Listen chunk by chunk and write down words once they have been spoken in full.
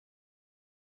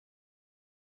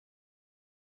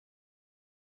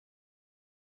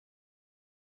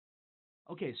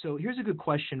Okay, so here's a good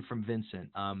question from Vincent.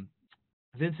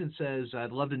 Vincent says,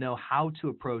 I'd love to know how to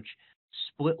approach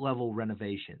split level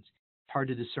renovations. It's hard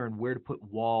to discern where to put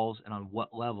walls and on what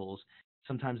levels.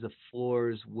 Sometimes the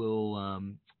floors will,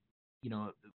 you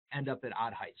know, end up at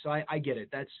odd heights. So I get it.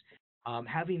 That's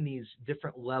having these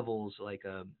different levels, like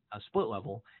a split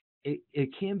level, it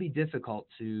can be difficult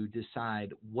to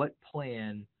decide what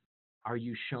plan are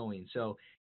you showing. So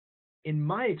in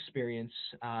my experience,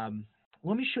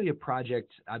 let me show you a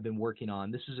project I've been working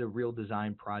on. This is a real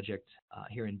design project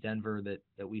here in Denver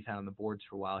that we've had on the boards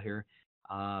for a while here.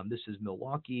 This is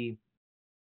Milwaukee,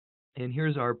 and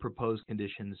here's our proposed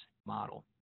conditions model.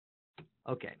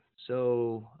 Okay,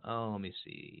 so let me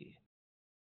see.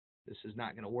 This is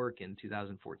not going to work in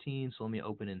 2014, so let me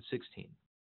open in 16.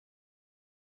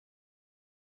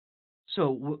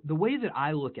 So the way that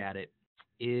I look at it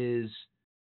is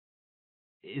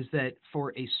that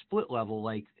for a split level,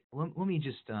 like let me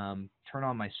just turn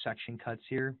on my section cuts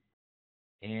here,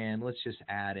 and let's just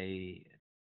add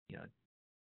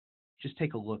just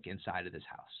take a look inside of this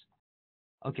house.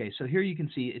 Okay, so here you can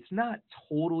see it's not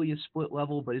totally a split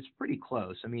level, but it's pretty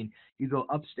close. I mean, you go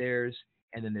upstairs,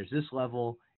 and then there's this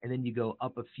level, and then you go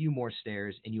up a few more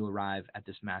stairs, and you arrive at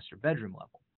this master bedroom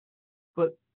level.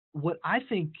 But what I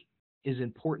think is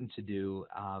important to do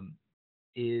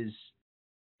is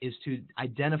to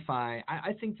identify.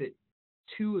 I think that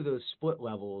two of those split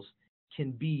levels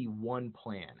can be one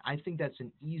plan. I think that's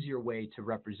an easier way to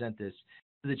represent this,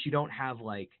 so that you don't have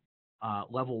like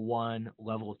level 1,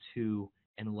 level 2,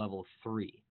 and level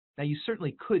 3. Now you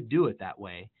certainly could do it that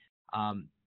way.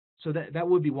 So that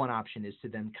would be one option, is to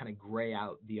then kind of gray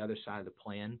out the other side of the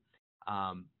plan,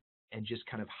 and just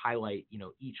kind of highlight,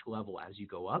 each level as you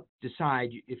go up.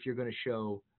 Decide if you're going to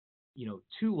show,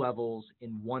 2 levels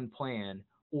in one plan,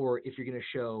 or if you're going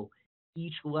to show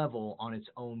each level on its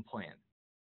own plan.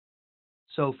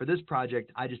 So for this project,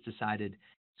 I just decided,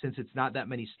 since it's not that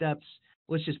many steps,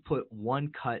 let's just put one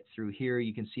cut through here.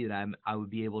 You can see that I would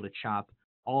be able to chop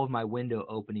all of my window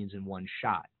openings in one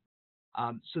shot.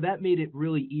 So that made it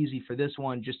really easy for this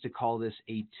one, just to call this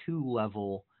a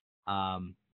two-level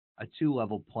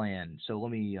plan. So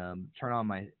let me turn on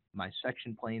my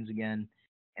section planes again,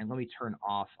 and let me turn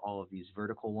off all of these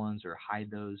vertical ones, or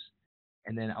hide those.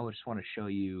 And then I just want to show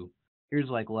you, here's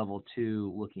like level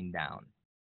 2 looking down.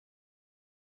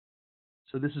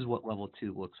 So this is what level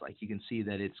 2 looks like. You can see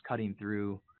that it's cutting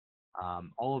through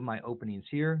all of my openings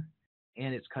here,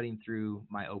 and it's cutting through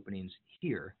my openings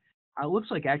here. It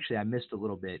looks like actually I missed a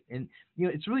little bit. And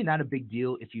it's really not a big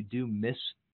deal if you do miss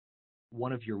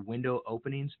one of your window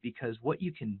openings, because what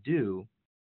you can do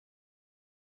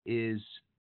is,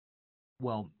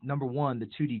 well, number one, the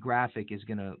 2D graphic is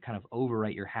going to kind of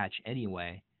overwrite your hatch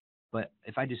anyway. But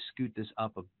if I just scoot this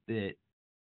up a bit,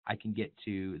 I can get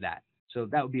to that. So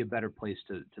that would be a better place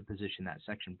to position that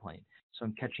section plane. So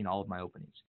I'm catching all of my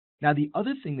openings. Now, the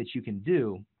other thing that you can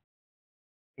do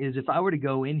is, if I were to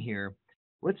go in here,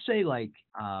 let's say that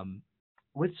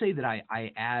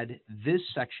I add this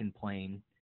section plane,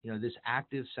 this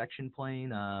active section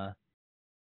plane, so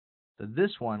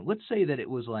this one, let's say that it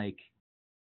was like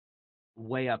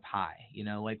way up high,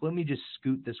 like let me just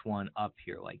scoot this one up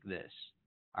here like this.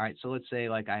 All right, so let's say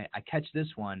like I catch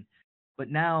this one, but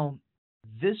now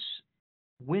this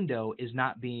window is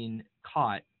not being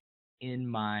caught in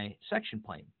my section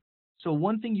plane. So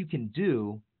one thing you can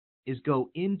do is go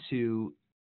into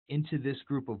this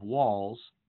group of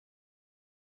walls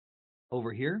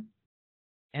over here,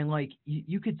 and like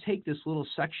you could take this little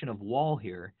section of wall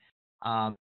here,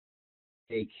 and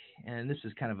this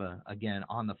is kind of again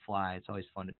on the fly. It's always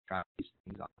fun to try these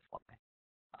things on the fly.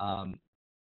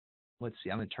 Let's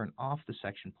see, I'm going to turn off the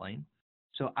section plane.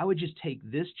 So I would just take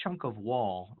this chunk of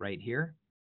wall right here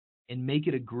and make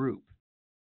it a group.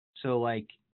 So like,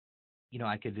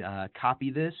 I could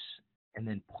copy this and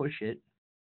then push it,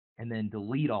 and then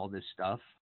delete all this stuff,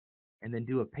 and then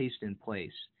do a paste in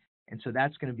place. And so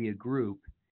that's going to be a group.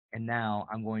 And now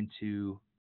I'm going to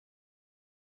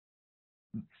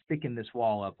thicken this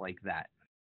wall up like that.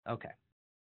 Okay.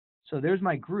 So there's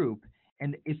my group.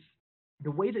 And if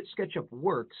the way that SketchUp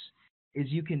works is,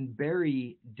 you can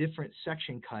bury different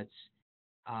section cuts,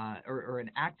 or an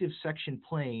active section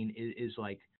plane is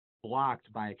like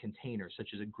blocked by a container,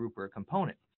 such as a group or a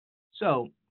component. So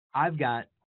I've got,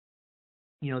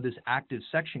 this active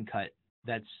section cut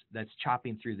that's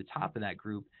chopping through the top of that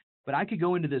group, but I could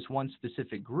go into this one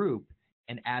specific group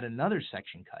and add another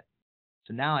section cut.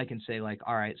 So now I can say like,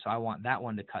 all right, so I want that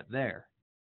one to cut there.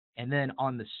 And then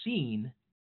on the scene,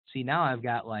 see, now I've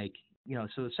got like,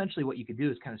 so essentially what you could do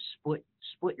is kind of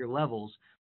split your levels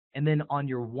And then on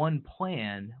your one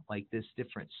plan, like this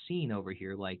different scene over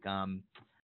here, like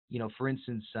for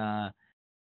instance,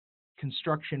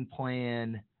 construction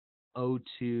plan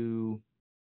O2,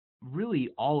 really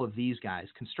all of these guys,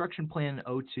 construction plan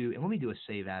O2, and let me do a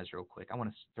save as real quick. I want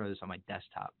to throw this on my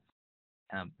desktop.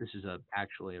 This is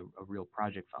actually a real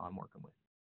project file I'm working with.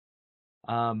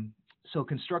 So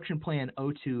construction plan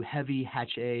O2 heavy,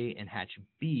 hatch A, and hatch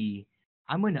B,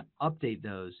 I'm going to update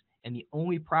those, and the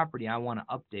only property I want to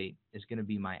update is going to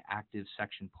be my active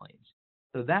section planes.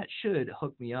 So that should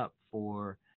hook me up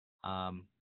for, if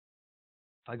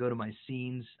I go to my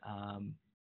scenes,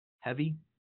 heavy,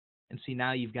 and see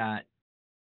now you've got,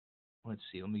 let's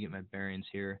see, let me get my bearings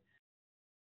here.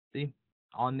 See,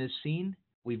 on this scene,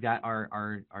 we've got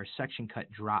our section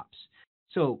cut drops.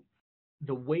 So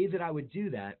the way that I would do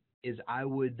that is I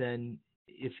would then,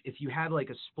 if you had like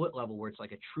a split level where it's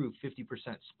like a true 50%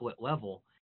 split level,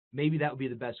 maybe that would be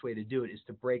the best way to do it, is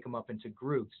to break them up into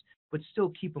groups, but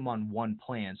still keep them on one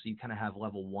plan. So you kind of have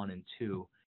level 1 and 2.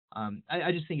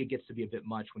 I just think it gets to be a bit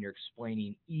much when you're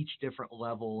explaining each different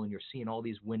level and you're seeing all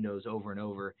these windows over and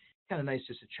over. It's kind of nice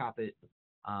just to chop it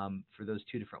for those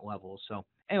 2 different levels. So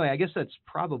anyway, I guess that's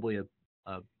probably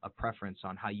a preference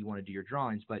on how you want to do your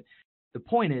drawings. But the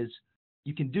point is,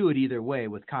 you can do it either way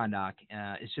with ConDoc.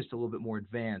 It's just a little bit more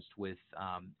advanced with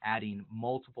adding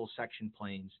multiple section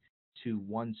planes to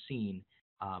one scene.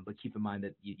 But keep in mind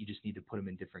that you just need to put them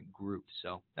in different groups.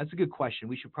 So that's a good question.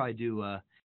 We should probably do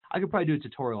I could probably do a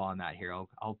tutorial on that here.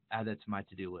 I'll add that to my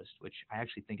to-do list, which I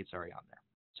actually think it's already on there.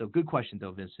 So good question,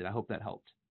 though, Vincent. I hope that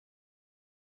helped.